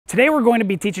Today we're going to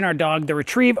be teaching our dog the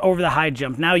retrieve over the high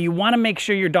jump. Now you want to make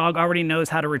sure your dog already knows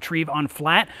how to retrieve on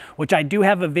flat, which I do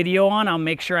have a video on. I'll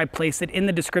make sure I place it in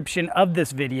the description of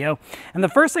this video. And the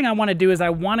first thing I want to do is I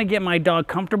want to get my dog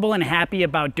comfortable and happy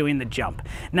about doing the jump.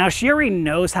 Now she already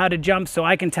knows how to jump, so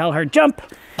I can tell her jump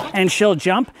and she'll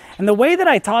jump. And the way that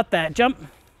I taught that jump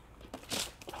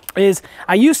is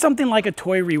I use something like a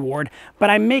toy reward, but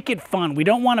I make it fun. We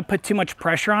don't want to put too much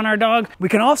pressure on our dog. We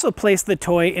can also place the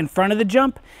toy in front of the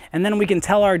jump, and then we can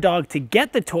tell our dog to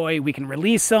get the toy, we can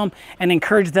release them and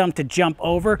encourage them to jump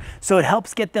over, so it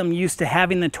helps get them used to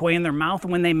having the toy in their mouth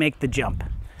when they make the jump.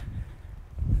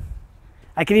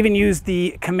 I can even use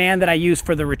the command that I use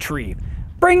for the retrieve.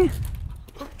 Bring.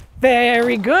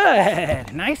 Very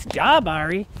good. Nice job,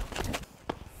 Ari.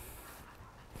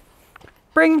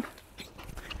 Bring.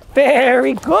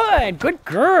 Very good. Good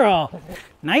girl.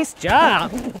 Nice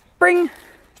job. Bring.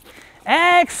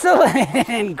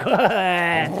 Excellent.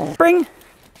 Good. Bring.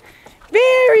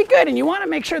 Very good. And you want to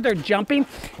make sure they're jumping.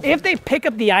 If they pick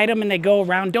up the item and they go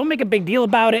around, don't make a big deal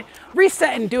about it.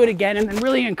 Reset and do it again, and then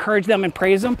really encourage them and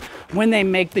praise them when they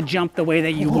make the jump the way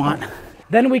that you want.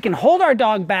 Then we can hold our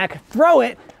dog back, throw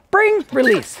it, bring,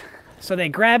 release. So they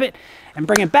grab it and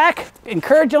bring it back.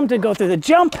 Encourage them to go through the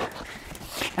jump.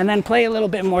 And then play a little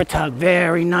bit more tug.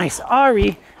 Very nice.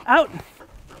 Ari, out.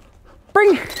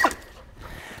 Bring.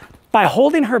 By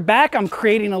holding her back, I'm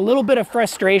creating a little bit of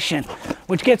frustration,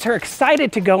 which gets her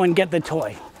excited to go and get the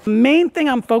toy. The main thing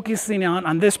I'm focusing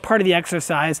on this part of the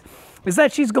exercise is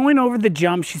that she's going over the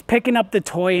jump, she's picking up the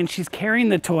toy, and she's carrying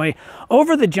the toy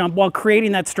over the jump while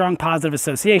creating that strong positive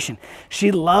association.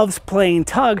 She loves playing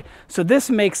tug, so this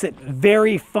makes it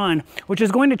very fun, which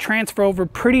is going to transfer over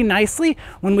pretty nicely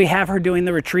when we have her doing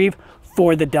the retrieve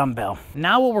for the dumbbell.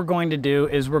 Now what we're going to do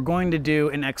is we're going to do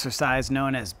an exercise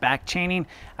known as back chaining.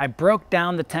 I broke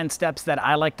down the 10 steps that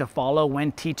I like to follow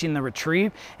when teaching the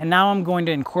retrieve, and now I'm going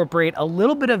to incorporate a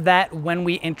little bit of that when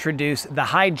we introduce the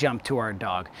high jump to our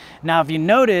dog. Now if you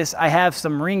notice, I have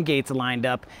some ring gates lined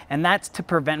up, and that's to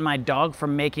prevent my dog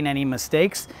from making any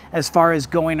mistakes as far as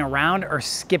going around or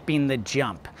skipping the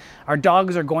jump. Our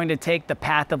dogs are going to take the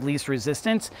path of least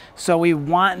resistance, so we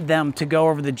want them to go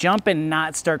over the jump and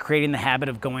not start creating the habit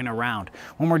of going around.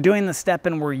 When we're doing the step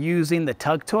and we're using the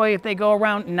tug toy, if they go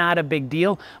around, not a big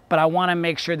deal, but I want to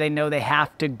make sure they know they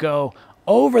have to go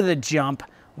over the jump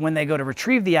when they go to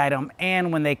retrieve the item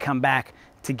and when they come back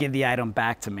to give the item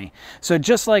back to me. So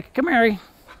just like, come here, Ari.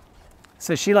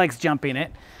 So she likes jumping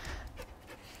it.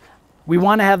 We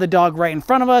want to have the dog right in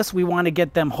front of us. We want to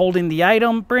get them holding the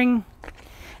item, bring.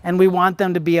 And we want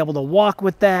them to be able to walk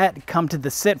with that, come to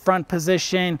the sit front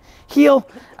position, heel.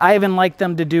 I even like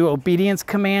them to do obedience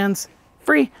commands,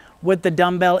 free, with the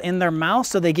dumbbell in their mouth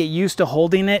so they get used to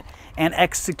holding it and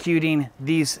executing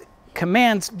these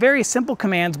commands. Very simple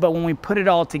commands, but when we put it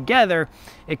all together,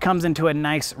 it comes into a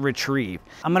nice retrieve.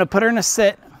 I'm gonna put her in a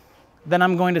sit, then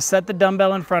I'm going to set the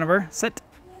dumbbell in front of her, sit.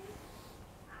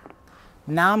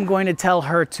 Now I'm going to tell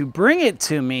her to bring it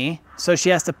to me, so she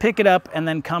has to pick it up and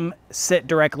then come sit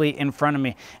directly in front of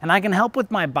me. And I can help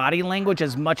with my body language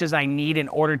as much as I need in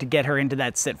order to get her into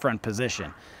that sit front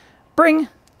position. Bring.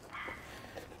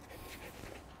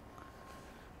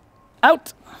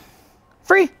 Out.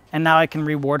 Free. And now I can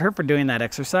reward her for doing that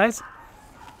exercise.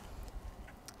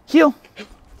 Heel.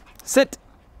 Sit.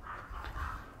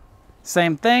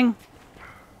 Same thing.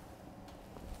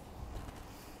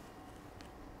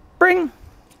 Bring.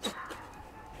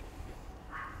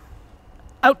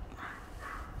 Out.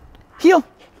 Heel.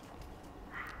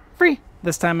 Free.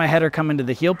 This time I had her come into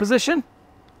the heel position.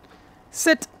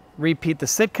 Sit. Repeat the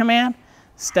sit command.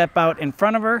 Step out in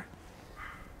front of her.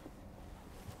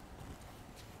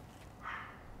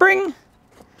 Bring.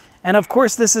 And of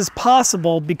course this is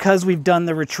possible because we've done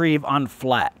the retrieve on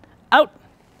flat. Out.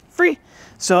 Free.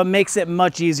 So it makes it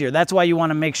much easier. That's why you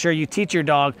want to make sure you teach your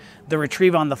dog the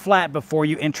retrieve on the flat before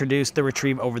you introduce the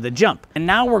retrieve over the jump. And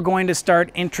now we're going to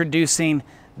start introducing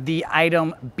the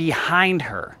item behind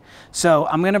her. So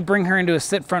I'm going to bring her into a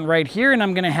sit front right here, and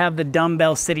I'm going to have the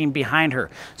dumbbell sitting behind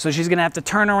her. So she's going to have to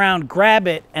turn around, grab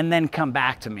it, and then come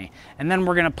back to me. And then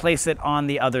we're going to place it on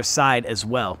the other side as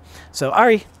well. So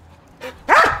Ari,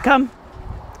 come,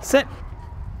 sit,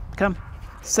 come,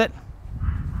 sit.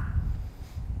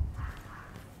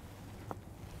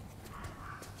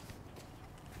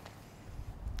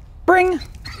 Bring.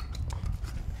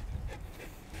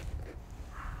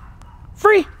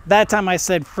 Free. That time I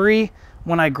said free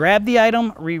when I grabbed the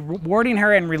item, rewarding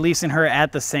her and releasing her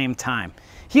at the same time.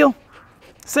 Heel.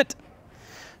 Sit.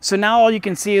 So now all you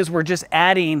can see is we're just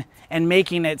adding and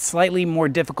making it slightly more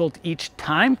difficult each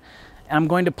time. And I'm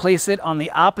going to place it on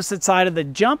the opposite side of the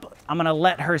jump. I'm gonna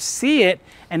let her see it,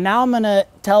 and now I'm gonna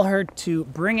tell her to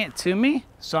bring it to me.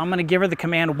 So I'm gonna give her the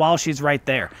command while she's right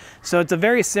there. So it's a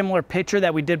very similar picture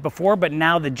that we did before, but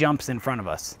now the jump's in front of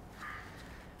us.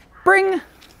 Bring.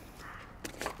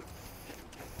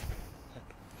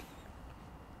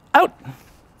 Out.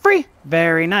 Free.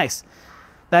 Very nice.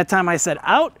 That time I said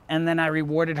out, and then I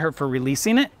rewarded her for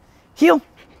releasing it. Heel.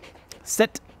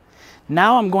 Sit.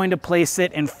 Now I'm going to place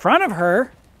it in front of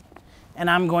her, and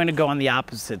I'm going to go on the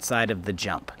opposite side of the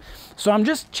jump. So I'm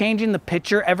just changing the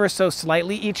picture ever so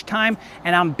slightly each time,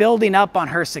 and I'm building up on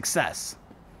her success.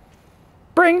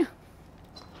 Bring.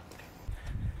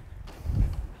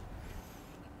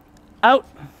 Out.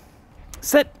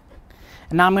 Sit.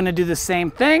 And now I'm going to do the same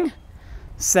thing.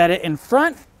 Set it in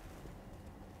front,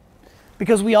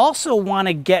 because we also want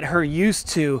to get her used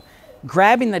to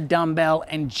grabbing the dumbbell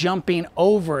and jumping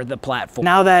over the platform.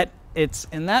 Now that it's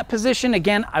in that position,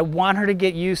 again, I want her to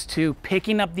get used to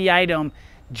picking up the item,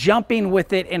 jumping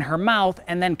with it in her mouth,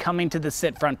 and then coming to the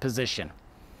sit front position.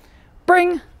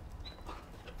 Bring.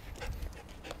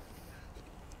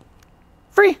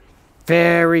 Free.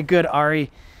 Very good, Ari.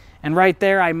 And right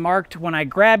there, I marked when I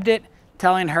grabbed it,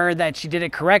 telling her that she did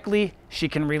it correctly, she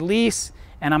can release,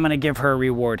 and I'm gonna give her a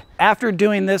reward. After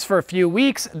doing this for a few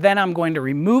weeks, then I'm going to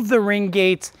remove the ring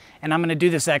gates, and I'm gonna do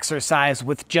this exercise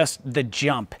with just the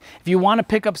jump. If you wanna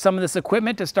pick up some of this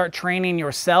equipment to start training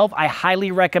yourself, I highly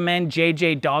recommend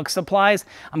JJ Dog Supplies.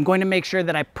 I'm going to make sure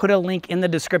that I put a link in the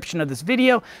description of this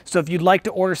video, so if you'd like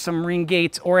to order some ring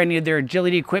gates or any of their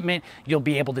agility equipment, you'll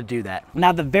be able to do that.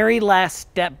 Now, the very last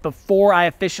step before I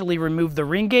officially remove the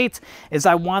ring gates is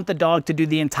I want the dog to do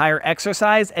the entire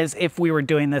exercise as if we were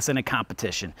doing this in a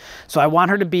competition. So I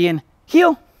want her to be in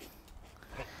heel.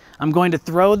 I'm going to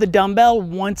throw the dumbbell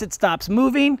once it stops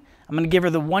moving. I'm going to give her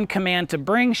the one command to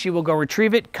bring. She will go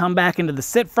retrieve it, come back into the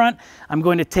sit front. I'm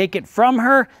going to take it from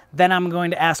her. Then I'm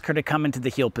going to ask her to come into the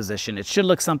heel position. It should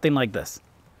look something like this.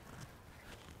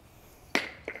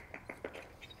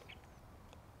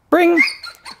 Bring.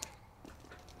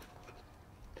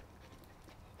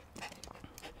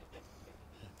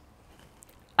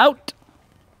 Out.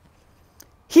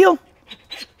 Heel.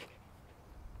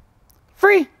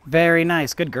 Free. Very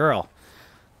nice. Good girl.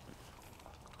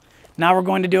 Now we're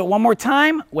going to do it one more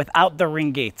time without the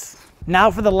ring gates.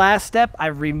 Now for the last step,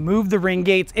 I've removed the ring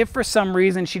gates. If for some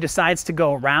reason she decides to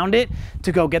go around it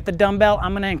to go get the dumbbell,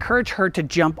 I'm going to encourage her to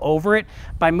jump over it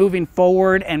by moving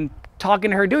forward and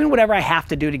talking to her, doing whatever I have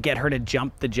to do to get her to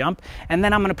jump the jump. And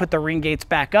then I'm gonna put the ring gates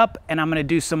back up, and I'm gonna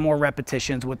do some more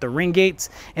repetitions with the ring gates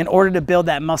in order to build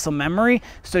that muscle memory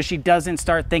so she doesn't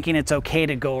start thinking it's okay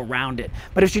to go around it.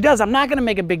 But if she does, I'm not gonna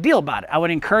make a big deal about it. I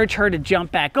would encourage her to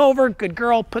jump back over. Good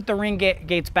girl, put the ring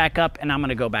gates back up, and I'm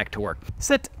gonna go back to work.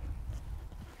 Sit.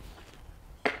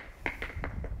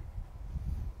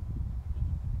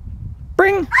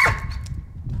 Bring.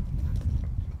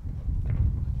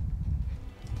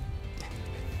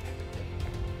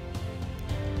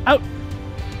 Out.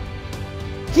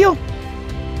 Heel.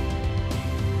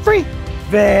 Free.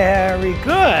 Very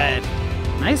good.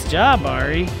 Nice job,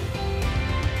 Ari.